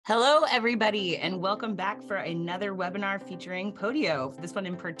Hello, everybody, and welcome back for another webinar featuring Podio. This one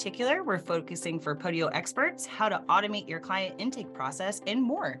in particular, we're focusing for Podio Experts, how to automate your client intake process and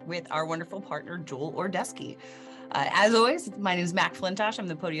more with our wonderful partner, Joel Ordesky. As always, my name is Mac Flintosh. I'm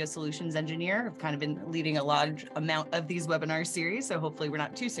the Podio Solutions Engineer. I've kind of been leading a large amount of these webinar series, so hopefully we're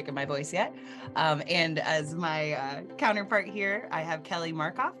not too sick of my voice yet. And as my counterpart here, I have Kelly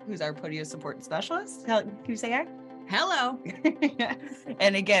Markoff, who's our Podio Support Specialist. Can you say hi? Hello.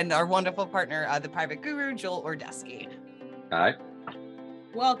 And again, our wonderful partner, the private guru, Joel Ordesky. Hi.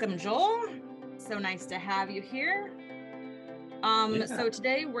 Welcome, Joel. So nice to have you here. So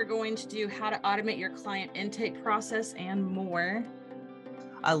today we're going to do how to automate your client intake process and more.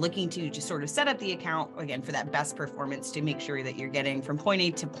 Looking to just sort of set up the account, again, for that best performance to make sure that you're getting from point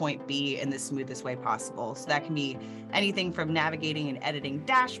A to point B in the smoothest way possible. So that can be anything from navigating and editing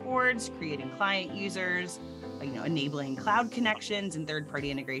dashboards, creating client users, enabling cloud connections and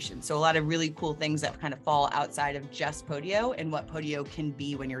third-party integration. So a lot of really cool things that kind of fall outside of just Podio and what Podio can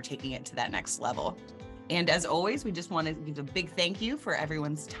be when you're taking it to that next level. And as always, we just want to give a big thank you for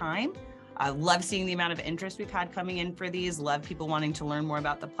everyone's time. I love seeing the amount of interest we've had coming in for these, love people wanting to learn more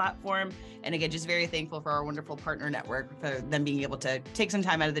about the platform. And again, just very thankful for our wonderful partner network, for them being able to take some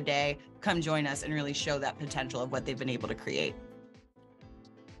time out of the day, come join us and really show that potential of what they've been able to create.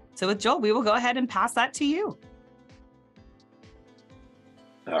 So with Joel, we will go ahead and pass that to you.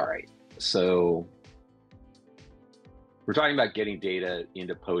 All right, so we're talking about getting data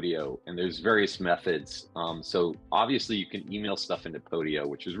into Podio, and there's various methods. So obviously you can email stuff into Podio,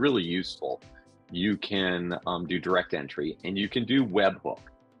 which is really useful. You can do direct entry, and you can do webhook.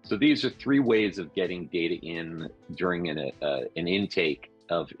 So these are three ways of getting data in during an intake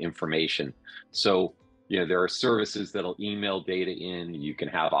of information. So there are services that'll email data in. You can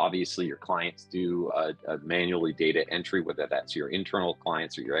have, obviously, your clients do a manually data entry, whether that's your internal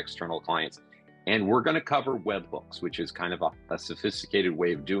clients or your external clients. And we're going to cover webhooks, which is kind of a sophisticated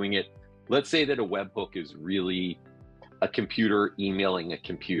way of doing it. Let's say that a webhook is really a computer emailing a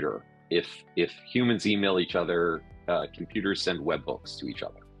computer. If humans email each other, computers send webhooks to each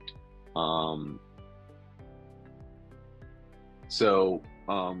other.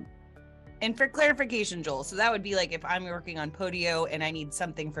 And for clarification, Joel, so that would be like if I'm working on Podio and I need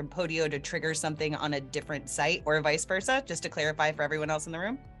something from Podio to trigger something on a different site or vice versa, just to clarify for everyone else in the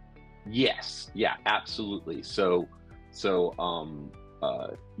room? Yes, yeah, absolutely. So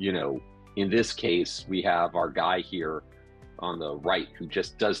in this case, we have our guy here on the right who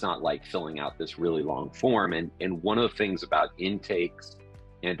just does not like filling out this really long form. And one of the things about intakes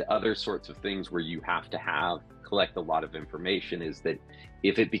and other sorts of things where you have to collect a lot of information is that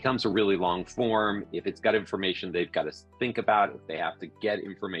if it becomes a really long form, if it's got information they've got to think about, if they have to get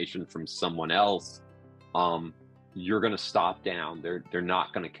information from someone else, you're going to stop down. They're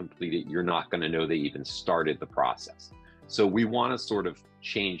not going to complete it. You're not going to know they even started the process. So we want to sort of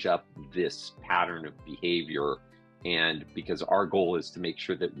change up this pattern of behavior, and because our goal is to make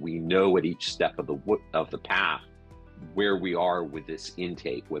sure that we know at each step of the path where we are with this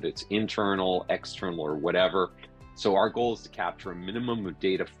intake, whether it's internal, external, or whatever. So our goal is to capture a minimum of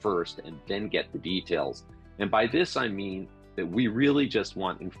data first and then get the details. And by this, I mean that we really just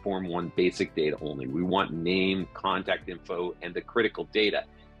want Inform 1 basic data only. We want name, contact info, and the critical data.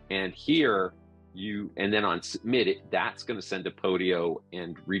 And here, and then on submit it, that's going to send to Podio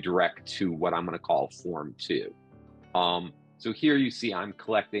and redirect to what I'm going to call Form 2. So here you see I'm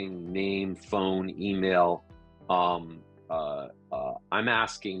collecting name, phone, email. I'm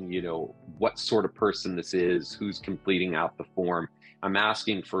asking, what sort of person this is, who's completing out the form. I'm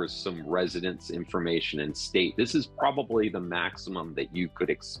asking for some residence information and state. This is probably the maximum that you could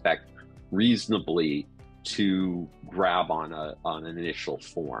expect reasonably to grab on an initial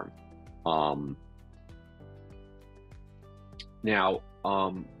form. Now,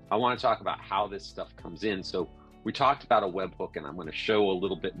 I want to talk about how this stuff comes in. So we talked about a webhook, and I'm going to show a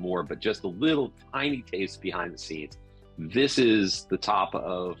little bit more, but just a little tiny taste behind the scenes. This is the top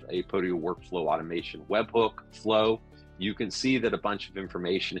of a Podio workflow automation webhook flow. You can see that a bunch of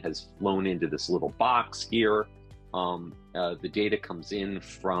information has flown into this little box here. The data comes in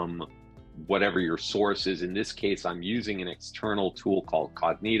from whatever your source is. In this case, I'm using an external tool called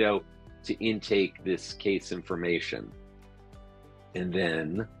Cognito to intake this case information. And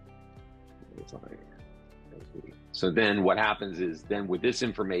then, so then what happens is then with this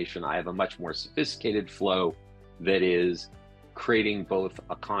information, I have a much more sophisticated flow that is creating both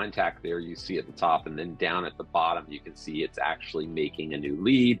a contact there you see at the top, and then down at the bottom, you can see it's actually making a new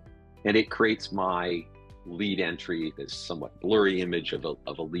lead, and it creates my lead entry, this somewhat blurry image of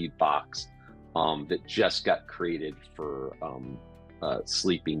a lead box that just got created for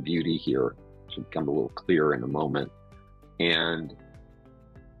Sleeping Beauty here. It should become a little clearer in a moment. And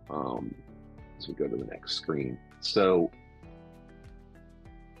as we go to the next screen. So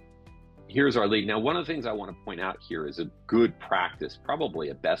here's our lead. Now, one of the things I want to point out here is a good practice, probably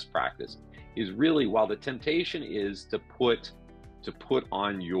a best practice, is really, while the temptation is to put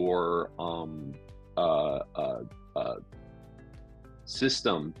on your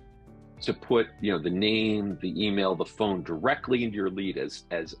system, to put, you know, the name, the email, the phone directly into your lead as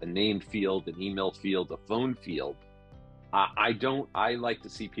a name field, an email field, a phone field. I like to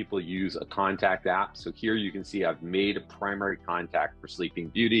see people use a contact app. So here you can see I've made a primary contact for Sleeping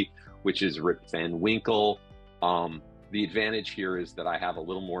Beauty, which is Rick Van Winkle. The advantage here is that I have a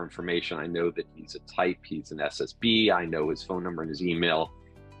little more information. I know that he's a type, he's an SSB, I know his phone number and his email.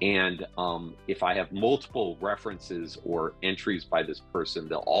 And if I have multiple references or entries by this person,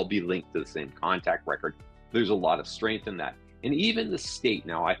 they'll all be linked to the same contact record. There's a lot of strength in that. And even the state,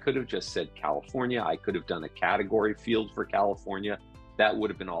 now I could have just said California, I could have done a category field for California, that would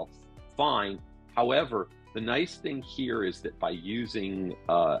have been all fine. However, the nice thing here is that by using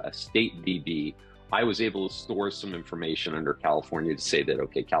a state DB, I was able to store some information under California to say that,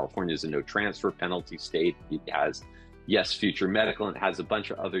 okay, California is a no transfer penalty state. It has yes future medical, and it has a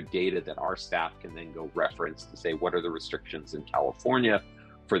bunch of other data that our staff can then go reference to say what are the restrictions in California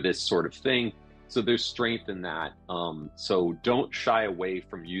for this sort of thing. So there's strength in that. So don't shy away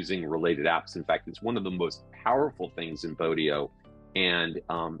from using related apps. In fact, it's one of the most powerful things in Podio, and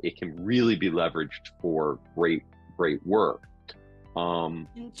it can really be leveraged for great work. And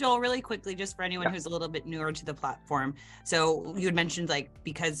Joel, really quickly, just for anyone who's a little bit newer to the platform. So you had mentioned, like,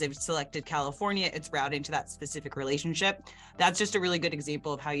 because they've selected California, it's routing to that specific relationship. That's just a really good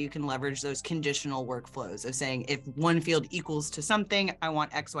example of how you can leverage those conditional workflows of saying, if one field equals to something, I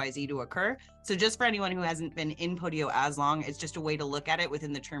want XYZ to occur. So just for anyone who hasn't been in Podio as long, it's just a way to look at it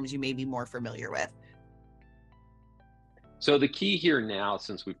within the terms you may be more familiar with. So the key here now,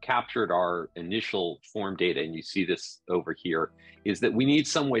 since we've captured our initial form data, and you see this over here, is that we need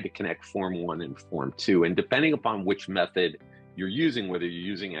some way to connect Form 1 and Form 2. And depending upon which method you're using, whether you're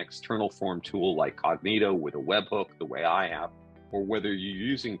using external form tool like Cognito with a webhook, the way I have, or whether you're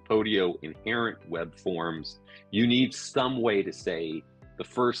using Podio inherent web forms, you need some way to say the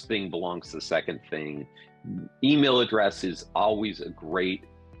first thing belongs to the second thing. Email address is always a great,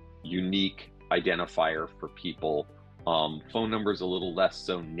 unique identifier for people. Phone numbers a little less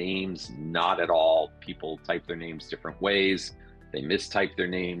so, names not at all. People type their names different ways. They mistype their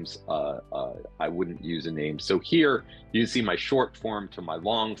names. I wouldn't use a name. So here you see my short form to my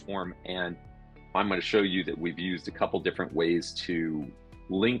long form, and I'm going to show you that we've used a couple different ways to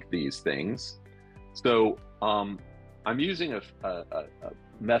link these things. So I'm using a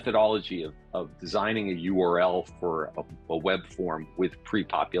methodology of designing a URL for a web form with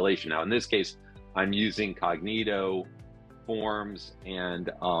pre-population. Now in this case, I'm using Cognito forms, and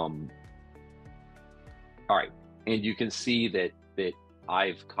all right, and you can see that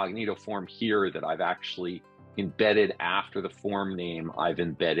I've Cognito form here that I've actually embedded after the form name. I've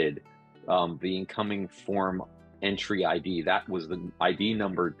embedded the incoming form entry ID. That was the ID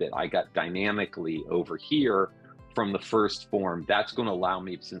number that I got dynamically over here from the first form. That's going to allow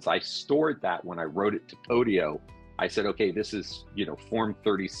me, since I stored that when I wrote it to Podio, I said, okay, this is, you know, form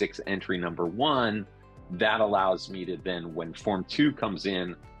 36 entry number 1. That allows me to then, when form 2 comes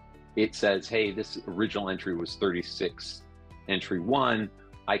in, it says, hey, this original entry was 36 entry 1.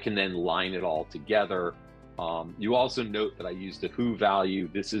 I can then line it all together. You also note that I used a who value.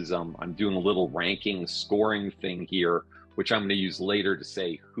 This is, I'm doing a little ranking scoring thing here, which I'm going to use later to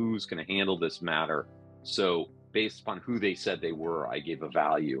say who's going to handle this matter. So based upon who they said they were, I gave a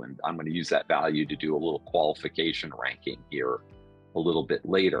value, and I'm going to use that value to do a little qualification ranking here a little bit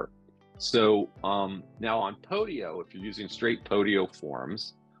later. So now on Podio, if you're using straight Podio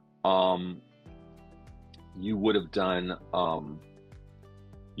forms, you would have done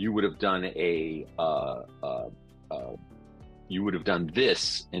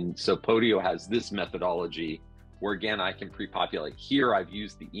this, and so Podio has this methodology where, again, I can pre-populate. Here I've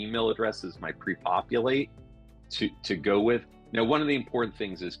used the email address as my pre-populate to go with. Now, one of the important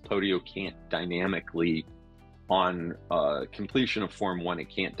things is Podio can't dynamically, on completion of Form 1, it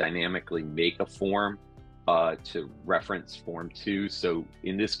can't dynamically make a form to reference Form 2. So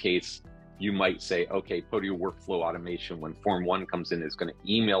in this case, you might say, okay, Podio workflow automation, when Form 1 comes in, is going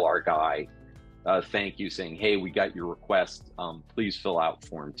to email our guy, thank you, saying, hey, we got your request, please fill out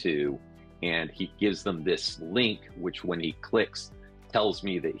Form 2. And he gives them this link, which when he clicks, tells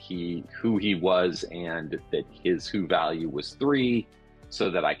me that who he was and that his who value was 3, so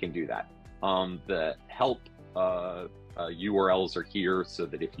that I can do that. The help URLs are here so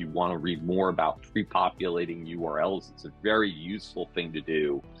that if you want to read more about pre-populating URLs, it's a very useful thing to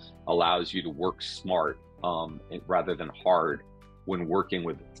do. Allows you to work smart rather than hard when working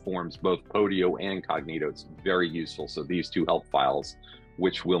with forms, both Podio and Cognito. It's very useful. So these two help files,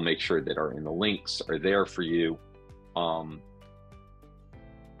 which we'll make sure that are in the links, are there for you.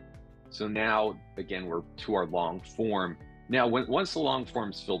 So now, again, we're to our long form. Now, once the long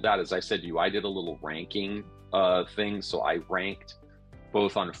form's filled out, as I said to you, I did a little ranking thing. So I ranked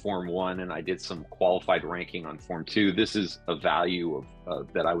both on form 1 and I did some qualified ranking on form 2. This is a value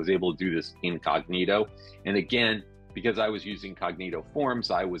of that I was able to do this in Cognito. And again, because I was using Cognito forms,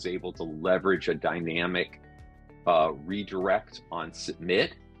 I was able to leverage a dynamic redirect on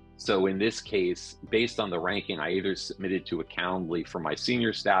submit. So in this case, based on the ranking, I either submitted to a Calendly for my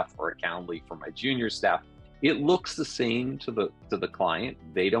senior staff or a Calendly for my junior staff. It looks the same to the client.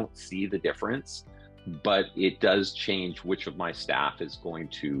 They don't see the difference, but it does change which of my staff is going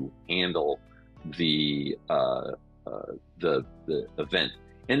to handle the event.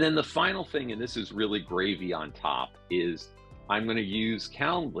 And then the final thing, and this is really gravy on top, is I'm going to use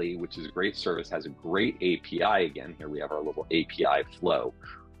Calendly, which is a great service, has a great API. Again, here we have our little API flow.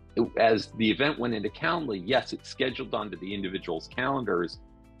 As the event went into Calendly, yes, it's scheduled onto the individual's calendars,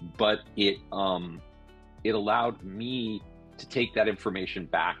 but it allowed me to take that information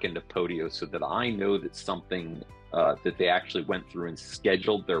back into Podio so that I know that something that they actually went through and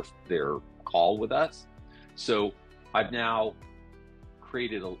scheduled their call with us. So I've now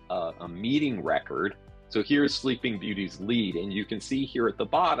created a meeting record. So here's Sleeping Beauty's lead, and you can see here at the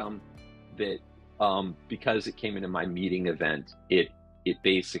bottom that because it came into my meeting event, it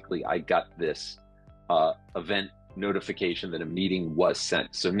basically, I got this event notification that a meeting was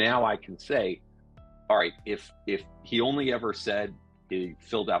sent. So now I can say, all right, if he only ever said he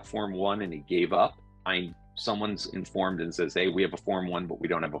filled out form 1 and he gave up, someone's informed and says, hey, we have a form 1, but we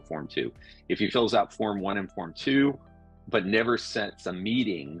don't have a form 2. If he fills out form 1 and form 2, but never sets a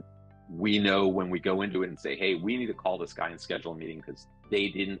meeting, we know when we go into it and say, hey, we need to call this guy and schedule a meeting because they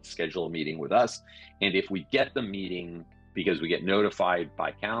didn't schedule a meeting with us. And if we get the meeting because we get notified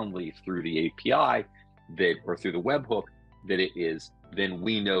by Calendly through the API or through the webhook that it is, then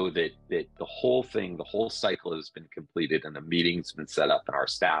we know that the whole thing, the whole cycle has been completed and the meeting's been set up, and our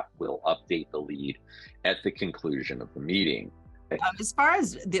staff will update the lead at the conclusion of the meeting. As far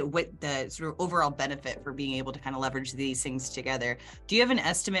as the sort of overall benefit for being able to kind of leverage these things together, do you have an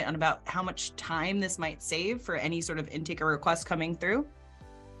estimate on about how much time this might save for any sort of intake or request coming through?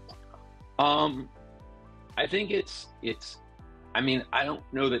 I think I mean, I don't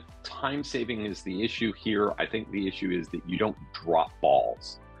know that time saving is the issue here. I think the issue is that you don't drop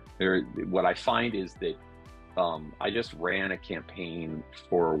balls. What I find is that I just ran a campaign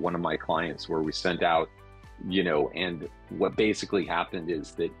for one of my clients where we sent out, and what basically happened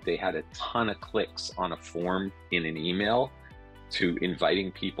is that they had a ton of clicks on a form in an email to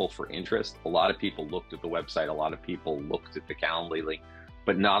inviting people for interest. A lot of people looked at the website, a lot of people looked at the Calendly link,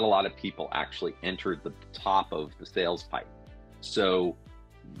 but not a lot of people actually entered the top of the sales pipe. So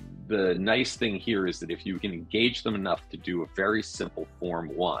the nice thing here is that if you can engage them enough to do a very simple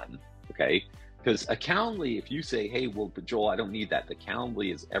form 1, okay? Because a Calendly, if you say, hey, well, but Joel, I don't need that. The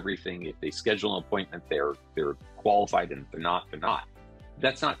Calendly is everything. If they schedule an appointment, they're qualified, and if they're not, they're not.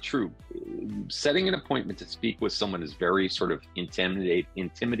 That's not true. Setting an appointment to speak with someone is very sort of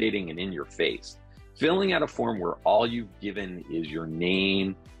intimidating and in your face. Filling out a form where all you've given is your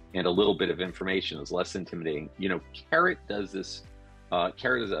name and a little bit of information is less intimidating. Carrot does this.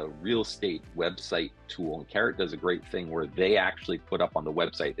 Carrot is a real estate website tool, and Carrot does a great thing where they actually put up on the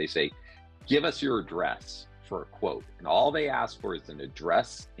website, they say, give us your address for a quote. And all they ask for is an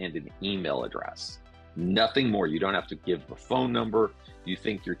address and an email address. Nothing more. You don't have to give the phone number. You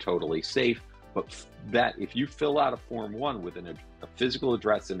think you're totally safe. But that if you fill out a form 1 with a physical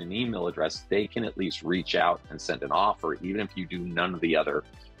address and an email address, they can at least reach out and send an offer, even if you do none of the other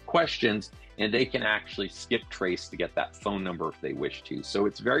questions, and they can actually skip trace to get that phone number if they wish to. So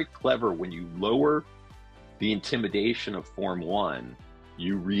it's very clever when you lower the intimidation of form 1,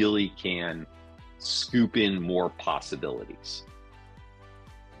 you really can scoop in more possibilities.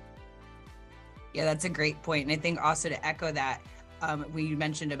 Yeah, that's a great point. And I think also to echo that, when you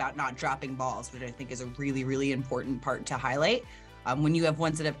mentioned about not dropping balls, which I think is a really, really important part to highlight. When you have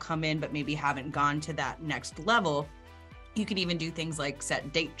ones that have come in but maybe haven't gone to that next level, you can even do things like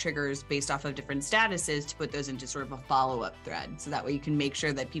set date triggers based off of different statuses to put those into sort of a follow-up thread. So that way you can make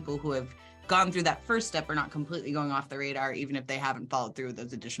sure that people who have gone through that first step are not completely going off the radar, even if they haven't followed through with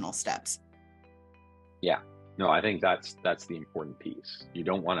those additional steps. Yeah, No, I think that's the important piece. You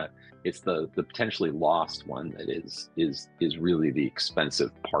don't want to. It's the potentially lost one that is really the expensive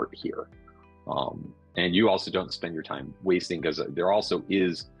part here. And you also don't spend your time wasting, because there also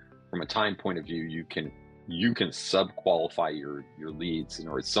is, from a time point of view, you can sub-qualify your leads. In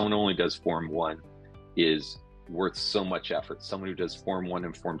other words, someone who only does Form 1 is worth so much effort. Someone who does Form 1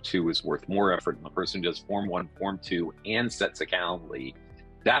 and Form 2 is worth more effort than the person who does Form 1, Form 2, and sets a Calendly.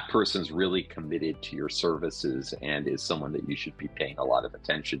 That person's really committed to your services and is someone that you should be paying a lot of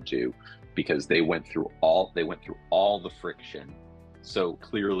attention to, because they went through all the friction. So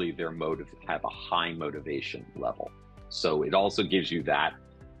clearly their motive have a high motivation level. So it also gives you that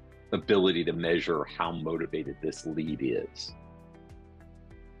ability to measure how motivated this lead is.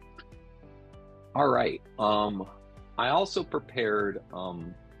 All right. I also prepared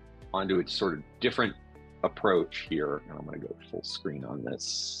onto a sort of different approach here, and I'm going to go full screen on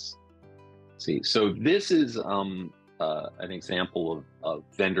this. See, so this is an example of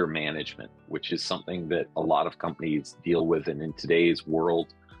vendor management, which is something that a lot of companies deal with, and in today's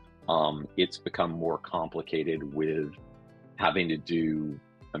world, it's become more complicated with having to do.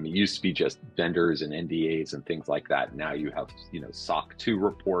 I mean, it used to be just vendors and NDAs and things like that. Now you have, SOC 2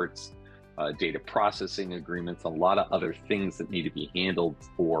 reports, data processing agreements, a lot of other things that need to be handled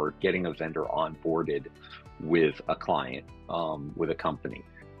for getting a vendor onboarded with a client, with a company.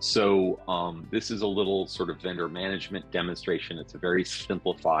 So this is a little sort of vendor management demonstration. It's a very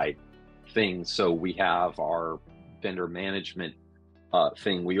simplified thing. So we have our vendor management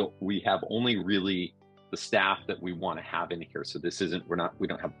thing. We have only really the staff that we want to have in here. So this isn't, we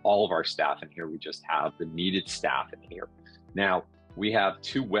don't have all of our staff in here. We just have the needed staff in here. Now, we have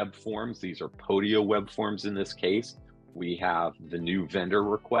 2 web forms. These are Podio web forms in this case. We have the new vendor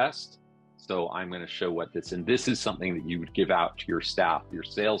request. So I'm going to show what this, and this is something that you would give out to your staff, your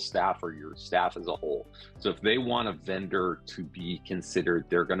sales staff, or your staff as a whole. So if they want a vendor to be considered,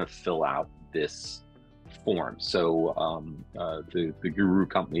 they're going to fill out this form. So the Guru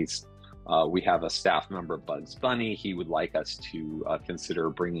companies, we have a staff member, Bugs Bunny. He would like us to consider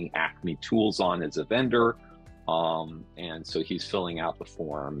bringing Acme Tools on as a vendor. And so he's filling out the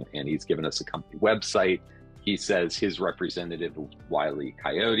form, and he's given us a company website. He says his representative is Wile E.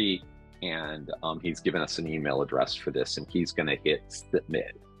 Coyote, and he's given us an email address for this, and he's going to hit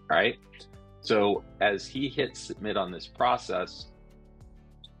submit, right? So as he hits submit on this process,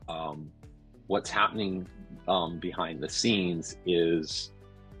 what's happening behind the scenes is,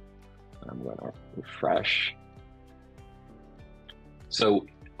 I'm going to refresh. So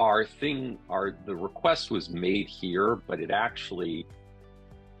the request was made here, but it actually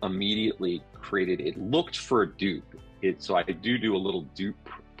immediately it looked for a dupe. So I do a little dupe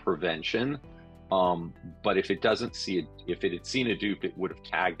prevention, but if it had seen a dupe, it would have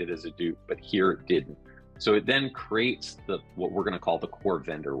tagged it as a dupe, but here it didn't. So it then creates what we're going to call the core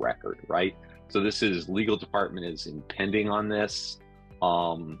vendor record, right? So this is legal department is impending on this,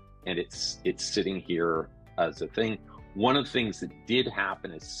 and it's sitting here as a thing. One of the things that did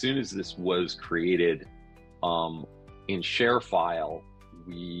happen as soon as this was created in ShareFile,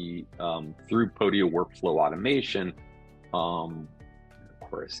 we through Podio workflow automation, of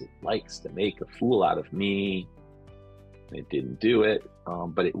course it likes to make a fool out of me. It didn't do it,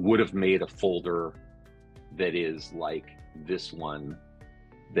 but it would have made a folder that is like this one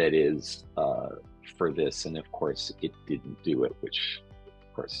that is for this, and of course it didn't do it, which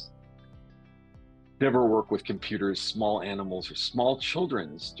of course, never work with computers, small animals, or small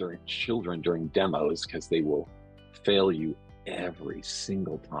children during demos, because they will fail you every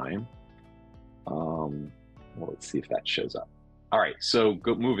single time. Well, let's see if that shows up. All right, so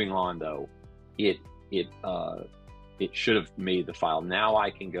moving on though, it should have made the file. Now I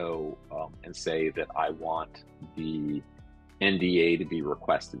can go and say that I want the NDA to be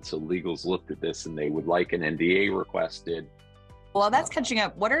requested. So legals looked at this and they would like an NDA requested. While that's catching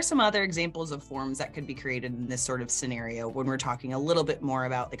up, what are some other examples of forms that could be created in this sort of scenario when we're talking a little bit more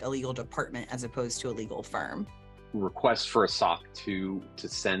about like a legal department as opposed to a legal firm? Request for a SOC 2 to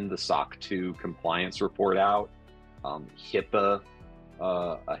send the SOC 2 compliance report out, HIPAA,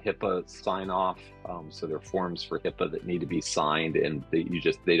 a HIPAA sign off. So there are forms for HIPAA that need to be signed, and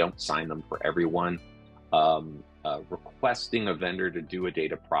they don't sign them for everyone. Requesting a vendor to do a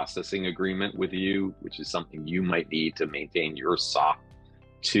data processing agreement with you, which is something you might need to maintain your SOC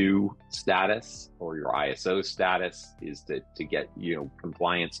 2 status or your ISO status, is to get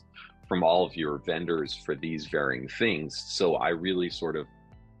compliance from all of your vendors for these varying things. So I really sort of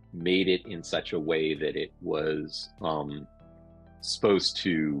made it in such a way that it was supposed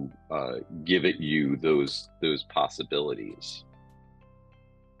to give you those possibilities.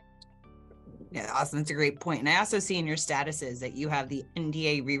 Yeah, awesome. That's a great point. And I also see in your statuses that you have the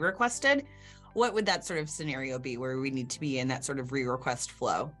NDA re-requested. What would that sort of scenario be where we need to be in that sort of re-request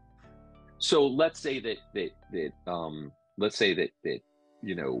flow? So let's say that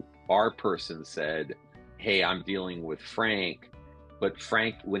you know, our person said, hey, I'm dealing with Frank, but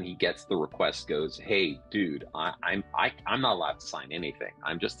Frank, when he gets the request, goes, hey, dude, I'm not allowed to sign anything.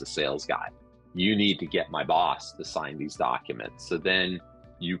 I'm just a sales guy. You need to get my boss to sign these documents. So then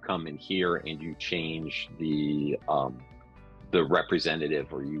you come in here and you change the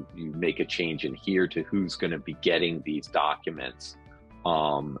representative, or you make a change in here to who's going to be getting these documents,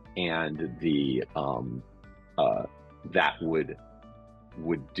 and the that would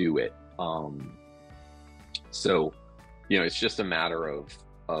do it. So, you know, it's just a matter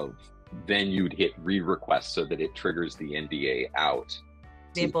of then you'd hit re-request so that it triggers the NDA out.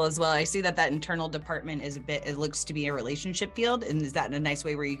 Example as well. I see that internal department is it looks to be a relationship field. And is that in a nice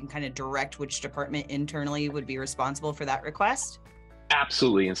way where you can kind of direct which department internally would be responsible for that request?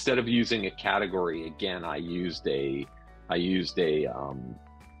 Absolutely. Instead of using a category, again, I used a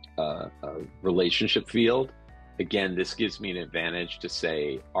relationship field. Again, this gives me an advantage to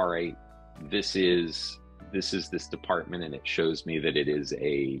say, all right, this is this department, and it shows me that it is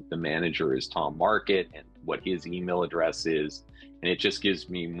the manager is Tom Market and what his email address is. And it just gives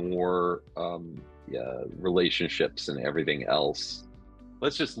me more relationships and everything else.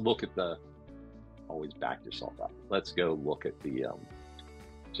 Let's just look at always back yourself up. Let's go look at the,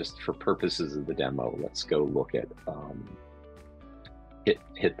 just for purposes of the demo, let's go look at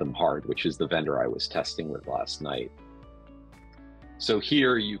Hit Them Hard, which is the vendor I was testing with last night. So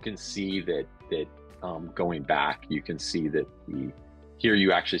here you can see that going back, you can see that here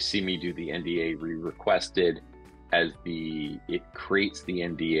you actually see me do the NDA re-requested. As it creates the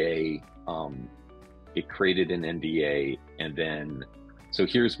NDA, it created an NDA, and then, so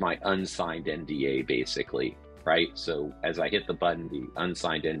here's my unsigned NDA basically, right? So as I hit the button, the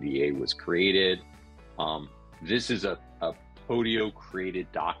unsigned NDA was created. This is a Podio created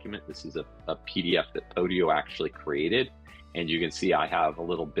document. This is a PDF that Podio actually created. And you can see I have a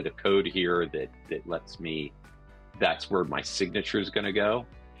little bit of code here that lets me, that's where my signature is gonna go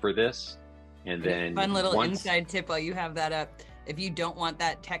for this. And then fun little inside tip while you have that up. If you don't want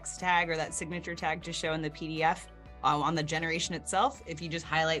that text tag or that signature tag to show in the PDF on the generation itself, if you just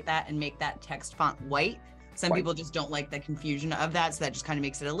highlight that and make that text font white, some people just don't like the confusion of that. So that just kind of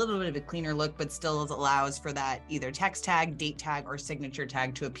makes it a little bit of a cleaner look, but still allows for that either text tag, date tag, or signature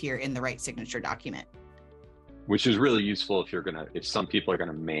tag to appear in the right signature document. Which is really useful if some people are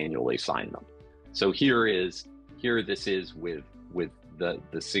gonna manually sign them. So this is with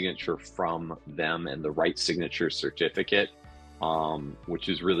the signature from them and the right signature certificate, which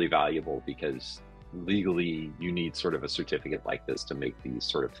is really valuable because legally you need sort of a certificate like this to make these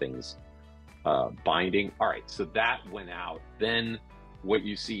sort of things binding. All right, so that went out. Then what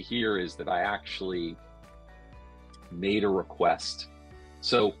you see here is that I actually made a request.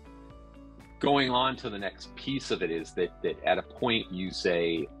 So going on to the next piece of it is that at a point you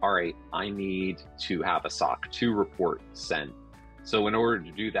say, all right, I need to have a SOC 2 report sent. So in order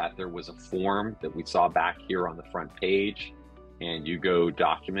to do that, there was a form that we saw back here on the front page, and you go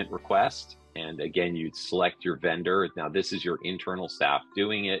document request. And again, you'd select your vendor. Now this is your internal staff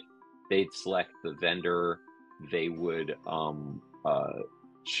doing it. They'd select the vendor. They would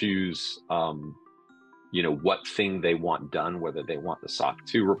choose, you know, what thing they want done, whether they want the SOC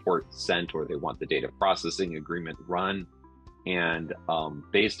 2 report sent or they want the data processing agreement run. And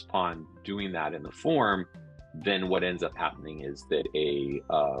based upon doing that in the form, then what ends up happening is that a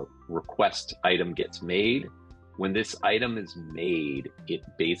request item gets made. When this item is made, it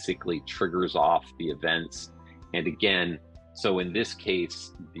basically triggers off the events. And again, so in this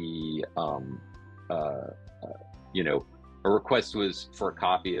case, the you know, a request was for a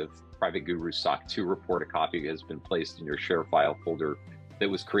copy of Private Guru SOC 2 report. A copy has been placed in your ShareFile folder that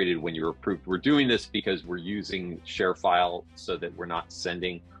was created when you were approved. We're doing this because we're using ShareFile so that we're not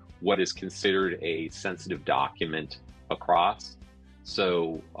sending what is considered a sensitive document across.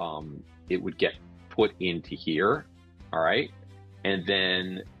 So it would get put into here, all right? And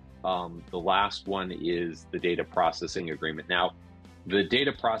then the last one is the data processing agreement. Now, the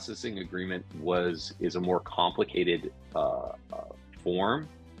data processing agreement is a more complicated form,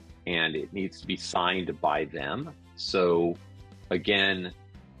 and it needs to be signed by them. So again,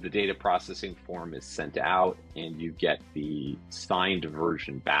 the data processing form is sent out and you get the signed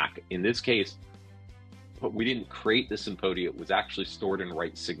version back. In this case, but we didn't create this in Podio. It was actually stored in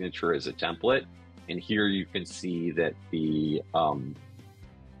Right Signature as a template. And here you can see that the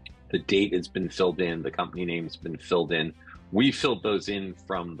date has been filled in, the company name's been filled in. We filled those in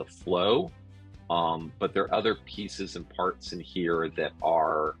from the flow. But there are other pieces and parts in here that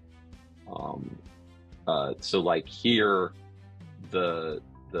are, so like here, they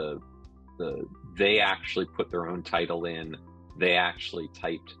actually put their own title in. They actually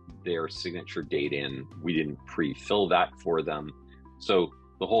typed their signature date in. We didn't pre-fill that for them. So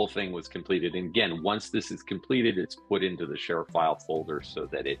the whole thing was completed. And again, once this is completed, it's put into the ShareFile folder so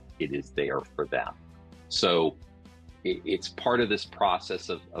that it is there for them. So it's part of this process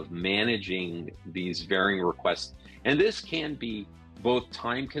of managing these varying requests. And this can be both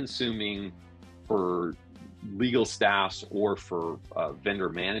time consuming for legal staffs or for vendor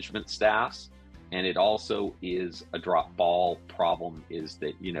management staffs. And it also is a drop ball problem, is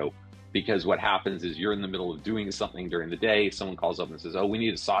that, you know, because what happens is you're in the middle of doing something during the day, someone calls up and says, oh, we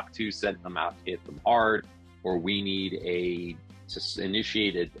need a SOC 2, send them out, hit them hard, or we need to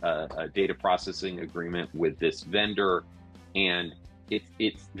initiate a data processing agreement with this vendor. And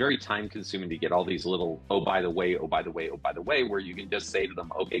it's very time consuming to get all these little, oh, by the way, oh, by the way, oh, by the way, where you can just say to them,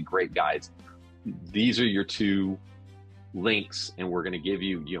 okay, great guys, these are your two links, and we're going to give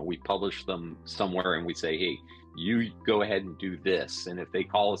you, you know, we publish them somewhere and we say, hey, you go ahead and do this. And if they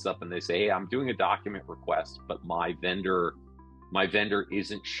call us up and they say, hey, I'm doing a document request, but my vendor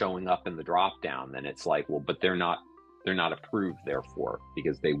isn't showing up in the drop down, then it's like, well, but they're not approved, therefore,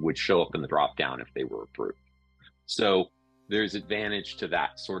 because they would show up in the drop down if they were approved. So there's advantage to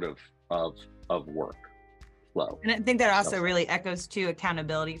that sort of work flow. And I think that also really echoes to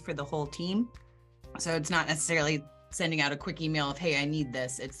accountability for the whole team. So it's not necessarily sending out a quick email of, hey, I need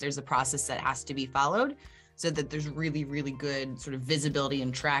this. There's a process that has to be followed, so that there's really, really good sort of visibility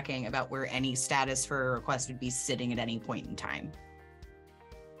and tracking about where any status for a request would be sitting at any point in time.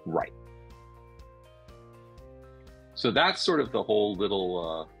 Right. So that's sort of the whole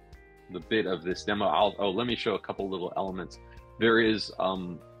little, the bit of this demo. Let me show a couple little elements. There is,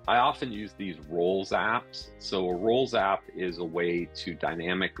 I often use these roles apps. So a roles app is a way to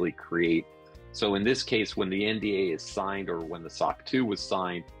dynamically create. So in this case, when the NDA is signed or when the SOC 2 was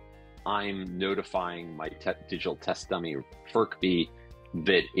signed, I'm notifying my digital test dummy, FERCB,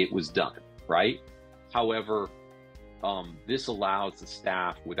 that it was done, right? However, this allows the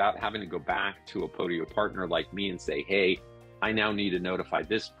staff, without having to go back to a Podio partner like me and say, hey, I now need to notify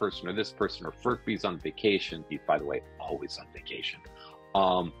this person, or FERCB's on vacation. He's, by the way, always on vacation.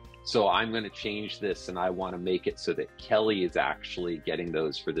 So I'm going to change this, and I want to make it so that Kelly is actually getting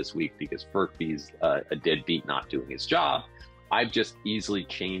those for this week because FERCB's a deadbeat not doing his job. I've just easily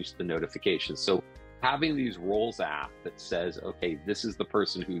changed the notifications. So having these roles app that says, okay, this is the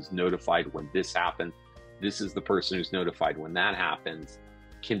person who's notified when this happened, this is the person who's notified when that happens,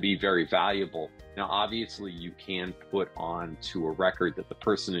 can be very valuable. Now, obviously, you can put on to a record that the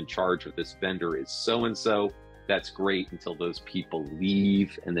person in charge of this vendor is so-and-so. That's great until those people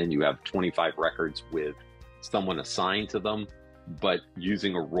leave, and then you have 25 records with someone assigned to them. But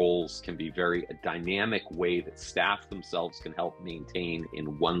using a roles can be a dynamic way that staff themselves can help maintain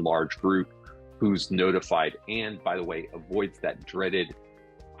in one large group who's notified, and by the way, avoids that dreaded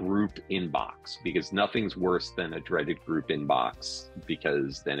group inbox, because nothing's worse than a dreaded group inbox,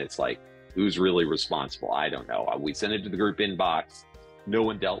 because then it's like, who's really responsible? I don't know. We sent it to the group inbox. No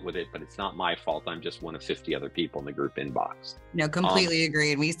one dealt with it, but it's not my fault. I'm just one of 50 other people in the group inbox. No, completely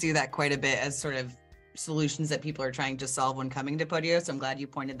agree. And we see that quite a bit as sort of solutions that people are trying to solve when coming to Podio. So I'm glad you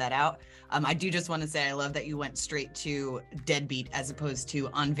pointed that out. I do just want to say, I love that you went straight to deadbeat as opposed to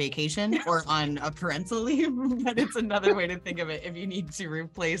on vacation or on a parental leave, but it's another way to think of it if you need to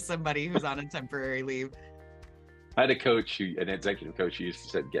replace somebody who's on a temporary leave. I had an executive coach who used to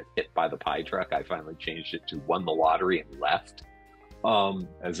say, get hit by the pie truck. I finally changed it to won the lottery and left,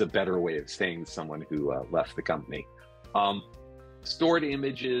 as a better way of saying someone who left the company. Stored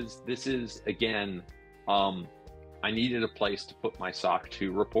images. This is, again, I needed a place to put my SOC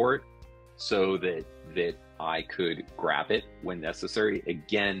 2 report so that I could grab it when necessary.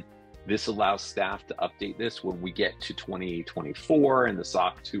 Again, this allows staff to update this when we get to 2024 and the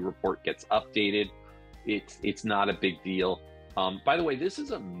SOC 2 report gets updated. It's not a big deal. By the way, this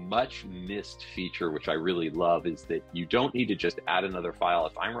is a much missed feature, which I really love, is that you don't need to just add another file.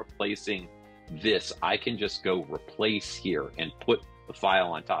 If I'm replacing this, I can just go replace here and put the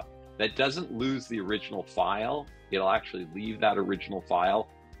file on top. That doesn't lose the original file. It'll actually leave that original file,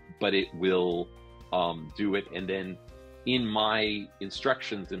 but it will do it. And then in my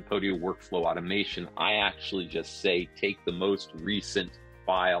instructions in Podio Workflow Automation, I actually just say, take the most recent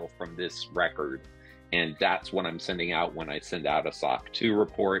file from this record. And that's what I'm sending out when I send out a SOC 2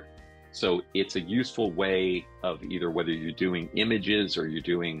 report. So it's a useful way of either whether you're doing images or you're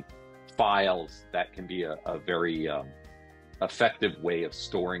doing files, that can be a very effective way of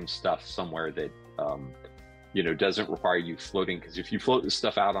storing stuff somewhere that doesn't require you floating, because if you float this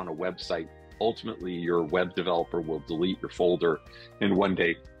stuff out on a website, ultimately your web developer will delete your folder, and one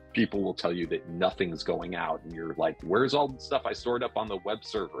day people will tell you that nothing's going out, and you're like, where's all the stuff I stored up on the web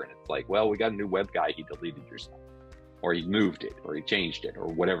server? And it's like, well, we got a new web guy, he deleted your stuff, or he moved it, or he changed it, or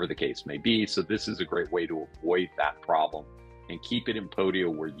whatever the case may be. So this is a great way to avoid that problem and keep it in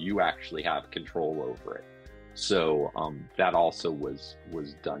Podio where you actually have control over it. So that also was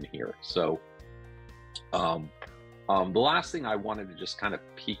done here. So the last thing I wanted to just kind of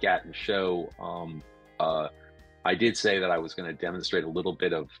peek at and show, I did say that I was going to demonstrate a little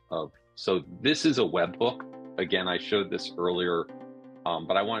bit of, so this is a webhook. Again, I showed this earlier,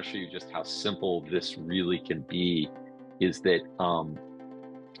 but I want to show you just how simple this really can be, is that I'm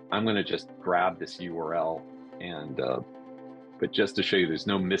going to just grab this URL and, but just to show you there's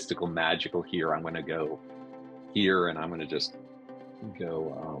no mystical magical here, I'm going to go here and I'm going to just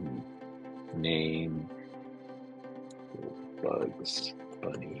go name Bugs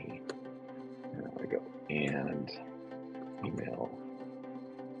Bunny. There we go. And email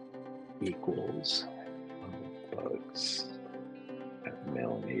equals bugs at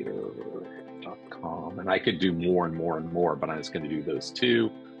mailinator.com. And I could do more and more and more, but I'm just going to do those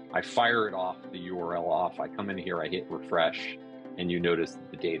two. I fire it off, the URL off. I come in here, I hit refresh, and you notice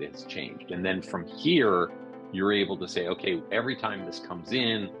that the data has changed. And then from here, you're able to say, okay, every time this comes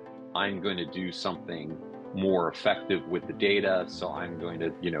in, I'm going to do something more effective with the data. So I'm going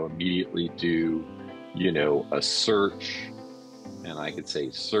to, immediately do, a search, and I could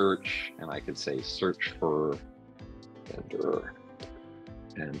say search, and I could say search for vendor,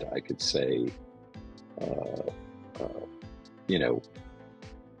 and I could say,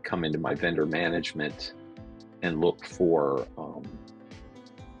 come into my vendor management and look for,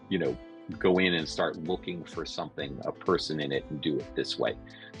 go in and start looking for something, a person in it, and do it this way.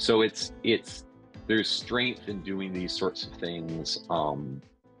 So there's strength in doing these sorts of things,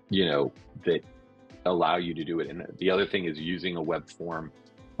 that allow you to do it. And the other thing is using a web form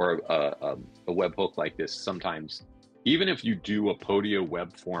or a webhook like this. Sometimes, even if you do a Podio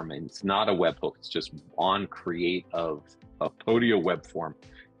web form and it's not a webhook, it's just on create of a Podio web form,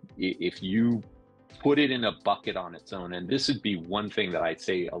 if you put it in a bucket on its own, and this would be one thing that I'd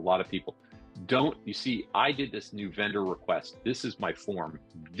say a lot of people don't, you see, I did this new vendor request. This is my form.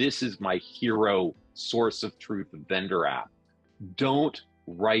 This is my hero source of truth vendor app. Don't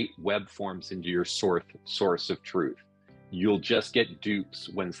write web forms into your source of truth. You'll just get dupes.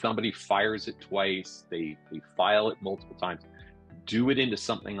 When somebody fires it twice, they file it multiple times. Do it into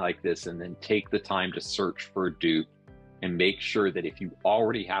something like this, and then take the time to search for a dupe, and make sure that if you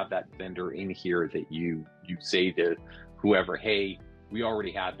already have that vendor in here, that you say to whoever, hey, we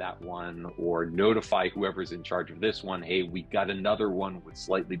already had that one, or notify whoever's in charge of this one, hey, we got another one with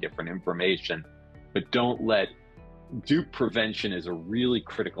slightly different information. But don't let, dupe prevention is a really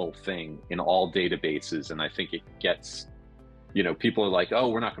critical thing in all databases. And I think it gets, people are like, oh,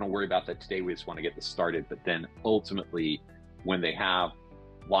 we're not going to worry about that today, we just want to get this started. But then ultimately, when they have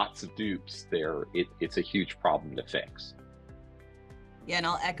lots of dupes there, it's a huge problem to fix. Yeah, and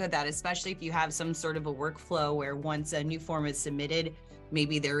I'll echo that, especially if you have some sort of a workflow where once a new form is submitted,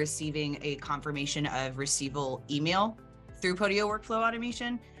 maybe they're receiving a confirmation of receival email through Podio Workflow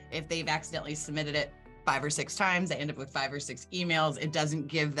Automation. If they've accidentally submitted it 5 or 6 times, they end up with 5 or 6 emails. It doesn't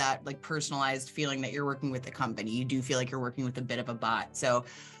give that personalized feeling that you're working with the company. You do feel like you're working with a bit of a bot. So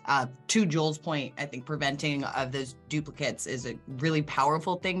to Joel's point, I think preventing of those duplicates is a really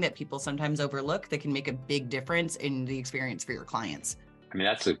powerful thing that people sometimes overlook that can make a big difference in the experience for your clients. I mean,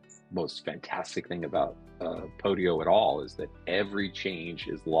 that's the most fantastic thing about Podio at all, is that every change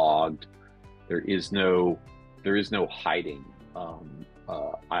is logged. There is no hiding. I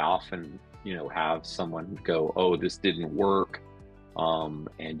often, have someone go, oh, this didn't work.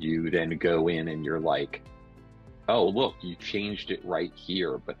 And you then go in and you're like, oh, look, you changed it right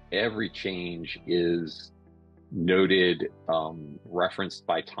here. But every change is noted, referenced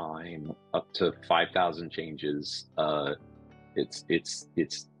by time, up to 5,000 changes.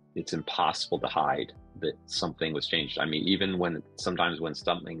 It's impossible to hide that something was changed. I mean, even sometimes when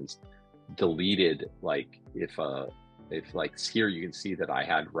something's deleted, like if like here, you can see that I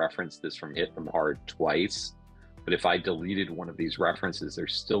had referenced this from hit them hard twice, but if I deleted one of these references, there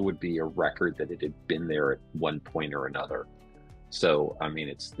still would be a record that it had been there at one point or another. So, I mean,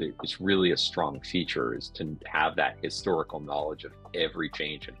 it's really a strong feature, is to have that historical knowledge of every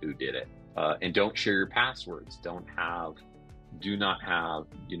change and who did it. And don't share your passwords. Do not have,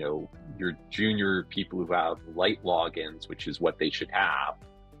 your junior people who have light logins, which is what they should have.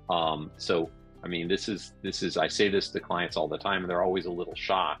 So, I mean, this is, I say this to clients all the time, and they're always a little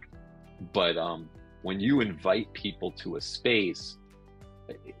shocked But when you invite people to a space,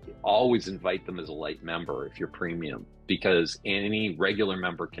 always invite them as a light member if you're premium, because any regular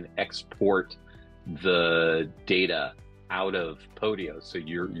member can export the data out of Podio. So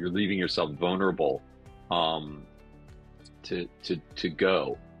you're leaving yourself vulnerable to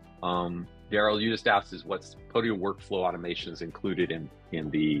go. Daryl, you just asked is what's Podio workflow automations included in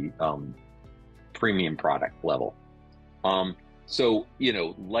the premium product level. So, you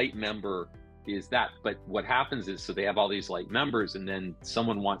know, light member is that, but what happens is, so they have all these light members, and then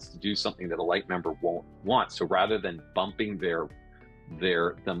someone wants to do something that a light member won't want. So rather than bumping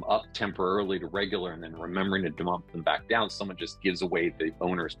them up temporarily to regular and then remembering to bump them back down, someone just gives away the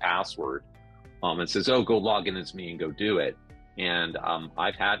owner's password and says, oh, go log in as me and go do it. And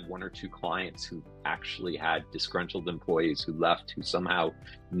I've had 1 or 2 clients who actually had disgruntled employees who left, who somehow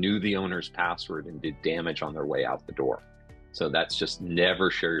knew the owner's password and did damage on their way out the door. So that's just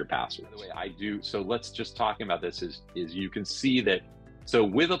never share your password. By the way, I do. So let's just talking about this is you can see that. So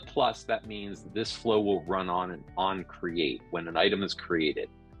with a plus, that means this flow will run on create. When an item is created,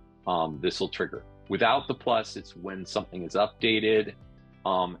 this will trigger. Without the plus, it's when something is updated.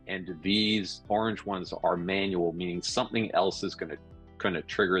 And these orange ones are manual, meaning something else is going to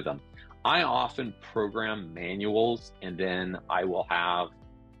trigger them. I often program manuals, and then I will have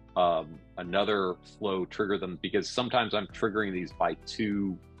another flow trigger them, because sometimes I'm triggering these by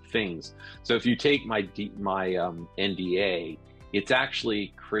 2 things. So if you take my NDA, it's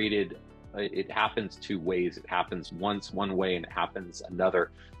actually created. It happens 2 ways. It happens once one way, and it happens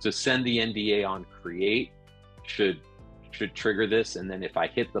another. So send the NDA on create should trigger this, and then if I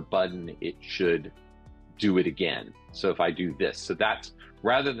hit the button, it should do it again. So if I do this, so that's,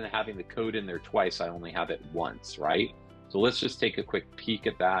 rather than having the code in there twice, I only have it once, right? So let's just take a quick peek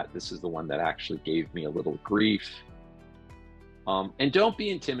at that. This is the one that actually gave me a little grief. And don't be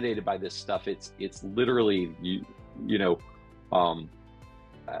intimidated by this stuff. It's literally, you know, I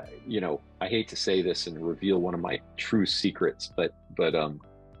hate to say this and reveal one of my true secrets, but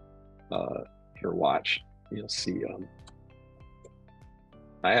here, watch, you'll see.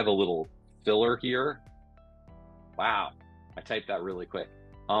 I have a little filler here. Wow, I typed that really quick.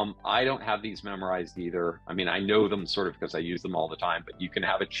 I don't have these memorized either. I mean, I know them sort of because I use them all the time, but you can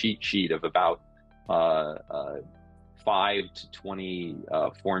have a cheat sheet of about 5 to 20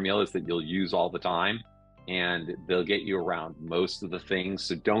 formulas that you'll use all the time, and they'll get you around most of the things.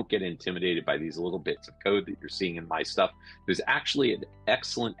 So don't get intimidated by these little bits of code that you're seeing in my stuff. There's actually an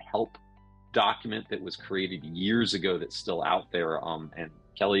excellent help document that was created years ago that's still out there. And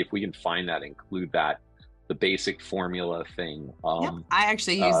Kelly, if we can find that, include that, the basic formula thing. Yep. I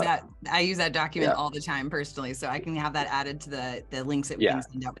actually use that. I use that document all the time personally, so I can have that added to the links that we can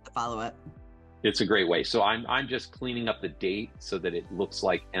send out with the follow-up. It's a great way. So I'm just cleaning up the date so that it looks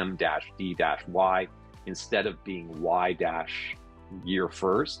like M-D-Y instead of being Y-year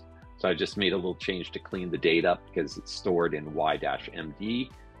first. So I just made a little change to clean the date up because it's stored in Y-MD.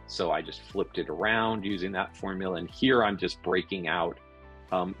 So I just flipped it around using that formula. And here I'm just breaking out.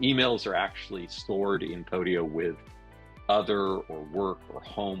 Emails are actually stored in Podio with other or work or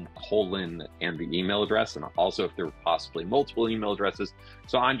home : and the email address, and also if there are possibly multiple email addresses.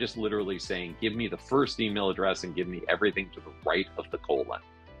 So I'm just literally saying, give me the first email address and give me everything to the right of the colon.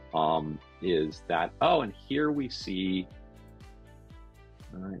 Is that, oh, and here we see,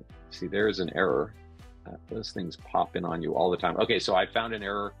 all right, see there's an error. Those things pop in on you all the time. Okay, so I found an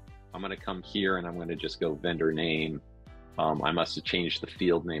error. I'm going to come here and I'm going to just go vendor name. I must have changed the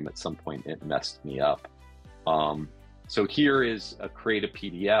field name at some point. It messed me up. So here is a create a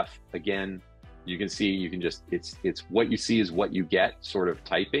PDF. Again, you can see, you can just, it's what you see is what you get sort of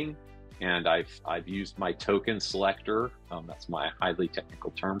typing. And I've used my token selector. That's my highly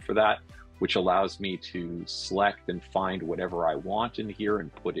technical term for that, which allows me to select and find whatever I want in here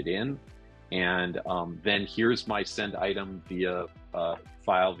and put it in. And then here's my send item via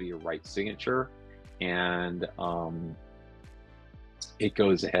file via write signature. And it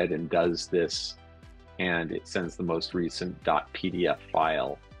goes ahead and does this, and it sends the most recent .pdf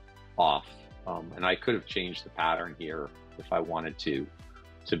file off. And I could have changed the pattern here if I wanted to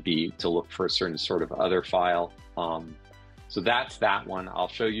look for a certain sort of other file. So that's that one. I'll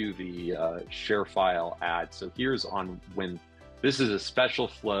show you the ShareFile ad. So here's on when, this is a special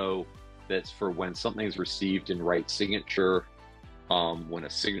flow that's for when something is received in write signature, when a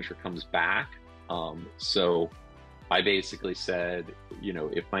signature comes back. So I basically said, you know,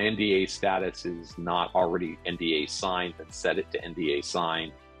 if my NDA status is not already NDA signed, then set it to NDA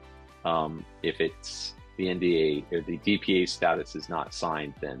signed. If it's the NDA or the DPA status is not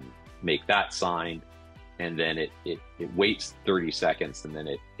signed, then make that signed. and then it waits 30 seconds, and then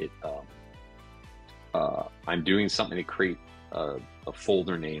I'm doing something to create a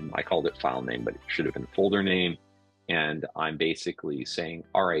folder name. I called it file name, but it should have been folder name. And I'm basically saying,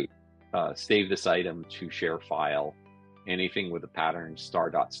 all right, save this item to ShareFile, anything with a pattern ***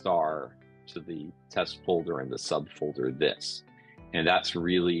 to the test folder and the subfolder this. And that's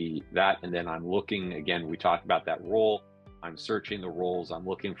really that. And then I'm looking, again, we talked about that role. I'm searching the roles. I'm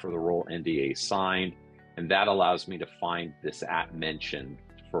looking for the role NDA signed. And that allows me to find this @mention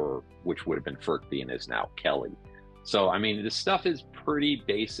for, which would have been Ferkby and is now Kelly. So, I mean, this stuff is pretty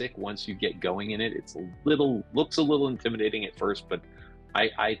basic once you get going in it. It's looks a little intimidating at first, but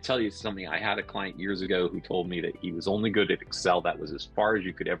I tell you something, I had a client years ago who told me that he was only good at Excel. That was as far as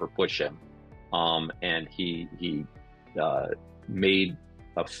you could ever push him. And he made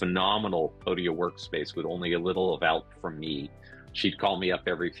a phenomenal Podio workspace with only a little of help from me. She'd call me up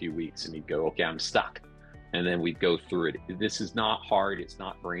every few weeks and he'd go, okay, I'm stuck. And then we'd go through it. This is not hard. It's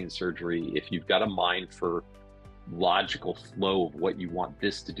not brain surgery. If you've got a mind for logical flow of what you want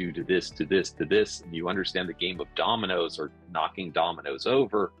this to do to this, to this, to this, and you understand the game of dominoes or knocking dominoes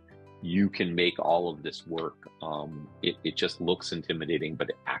over, you can make all of this work. It just looks intimidating, but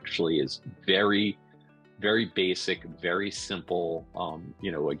it actually is very, very basic, very simple.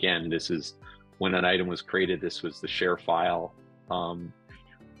 You know, again, this is when an item was created, this was the ShareFile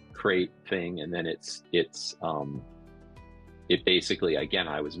create thing. And then it basically, again,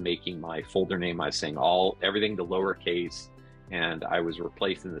 I was making my folder name. I was saying everything to lowercase, and I was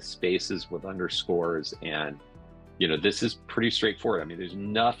replacing the spaces with underscores. And, you know, this is pretty straightforward. I mean, there's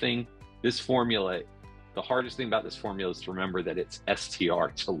nothing, this formula, the hardest thing about this formula is to remember that it's str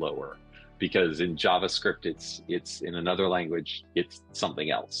to lower, because in JavaScript, it's in another language, it's something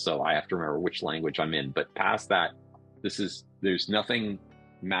else. So I have to remember which language I'm in. But past that, there's nothing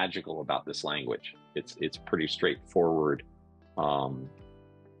magical about this language. It's pretty straightforward. And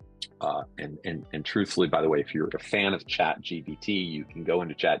truthfully, by the way, if you're a fan of ChatGPT, you can go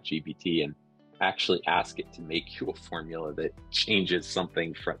into ChatGPT and actually ask it to make you a formula that changes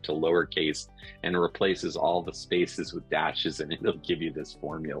something to lowercase and replaces all the spaces with dashes, and it'll give you this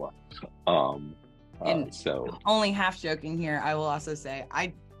formula. So only half joking here, I will also say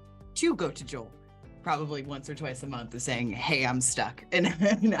I too go to Joel probably once or twice a month saying, hey, I'm stuck. And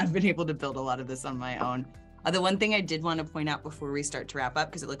I've been able to build a lot of this on my own. The one thing I did want to point out before we start to wrap up,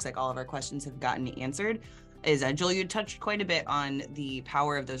 because it looks like all of our questions have gotten answered, is Joel, you touched quite a bit on the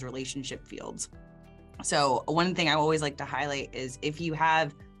power of those relationship fields. So one thing I always like to highlight is if you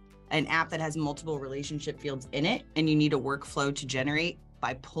have an app that has multiple relationship fields in it and you need a workflow to generate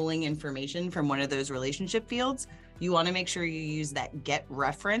by pulling information from one of those relationship fields, you want to make sure you use that get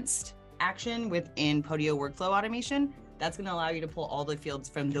referenced action within Podio workflow automation. That's going to allow you to pull all the fields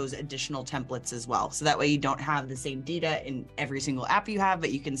from those additional templates as well. So that way you don't have the same data in every single app you have,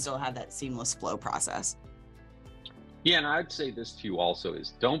 but you can still have that seamless flow process. Yeah, and I'd say this to you also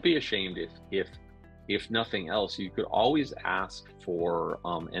is don't be ashamed if nothing else, you could always ask for,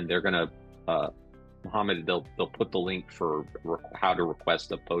 and they're going to, Mohammed, they'll put the link for how to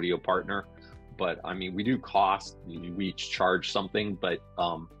request a Podio partner. But I mean, we do cost, we each charge something, but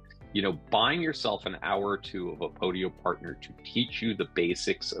you know, buying yourself an hour or two of a Podio partner to teach you the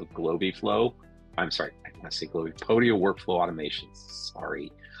basics of Podio workflow automations.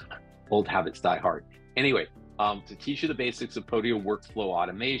 Sorry, old habits die hard. Anyway, to teach you the basics of Podio workflow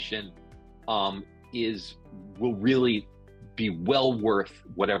automation will really be well worth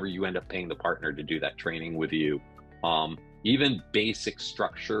whatever you end up paying the partner to do that training with you. Even basic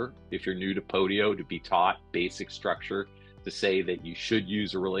structure, if you're new to Podio, to be taught basic structure, to say that you should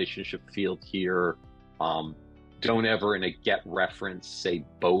use a relationship field here. Don't ever in a get reference say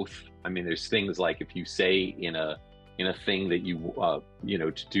both. I mean, there's things like if you say in a thing that you know,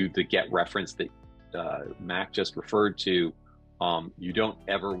 to do the get reference that Mac just referred to, you don't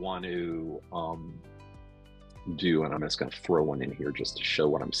ever want to do, and I'm just going to throw one in here just to show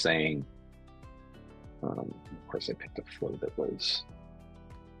what I'm saying. Of course, I picked a flow that was,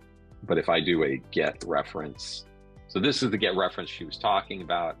 but if I do a get reference, so this is the get reference she was talking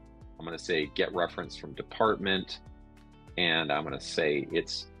about. I'm going to say get reference from department, and I'm going to say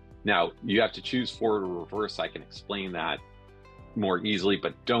it's, now you have to choose forward or reverse. I can explain that more easily,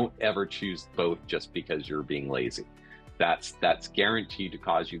 but don't ever choose both just because you're being lazy. That's guaranteed to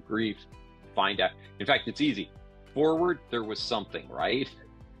cause you grief. Find out. In fact, it's easy. Forward, there was something, right?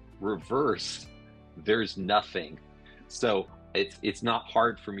 Reverse, there's nothing. So it's not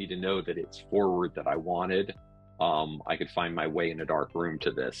hard for me to know that it's forward that I wanted. I could find my way in a dark room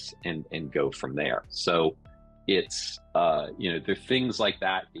to this and go from there. So it's, you know, there are things like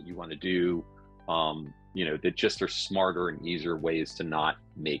that that you want to do. that just are smarter and easier ways to not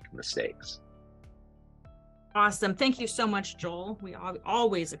make mistakes. Awesome. Thank you so much, Joel. We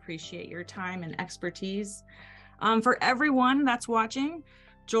always appreciate your time and expertise. For everyone that's watching,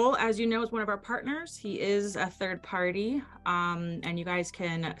 Joel, as you know, is one of our partners. He is a third party, and you guys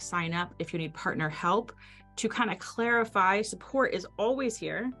can sign up if you need partner help. To kind of clarify, support is always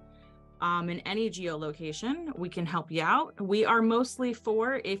here. In any geolocation, we can help you out. We are mostly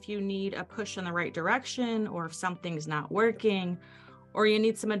for if you need a push in the right direction, or if something's not working, or you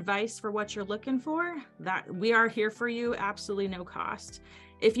need some advice for what you're looking for, that we are here for you, absolutely no cost.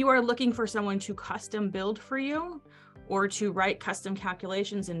 If you are looking for someone to custom build for you or to write custom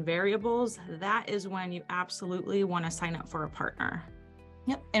calculations and variables, that is when you absolutely want to sign up for a partner.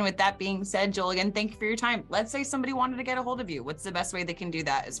 Yep. And with that being said, Joel, again, thank you for your time. Let's say somebody wanted to get a hold of you. What's the best way they can do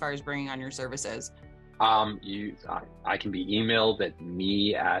that as far as bringing on your services? I can be emailed at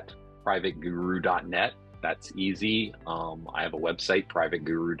me@privateguru.net. That's easy. I have a website,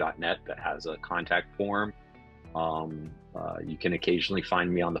 privateguru.net, that has a contact form. You can occasionally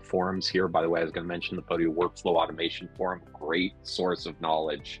find me on the forums here. By the way, I was going to mention the Podio Workflow Automation Forum. Great source of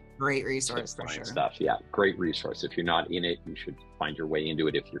knowledge. Great resource for sure. Stuff. Yeah, great resource. If you're not in it, you should find your way into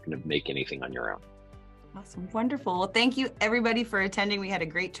it if you're going to make anything on your own. Awesome. Wonderful. Well, thank you everybody for attending. We had a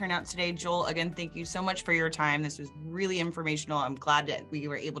great turnout today. Joel, again, thank you so much for your time. This was really informational. I'm glad that we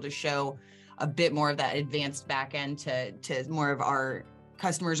were able to show a bit more of that advanced back end to more of our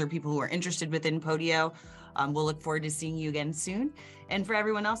customers or people who are interested within Podio. We'll look forward to seeing you again soon. And for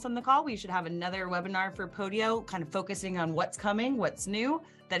everyone else on the call, we should have another webinar for Podio, kind of focusing on what's coming, what's new.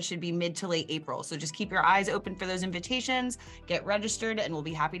 That should be mid to late April. So just keep your eyes open for those invitations, get registered, and we'll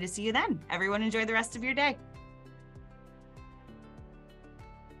be happy to see you then. Everyone enjoy the rest of your day.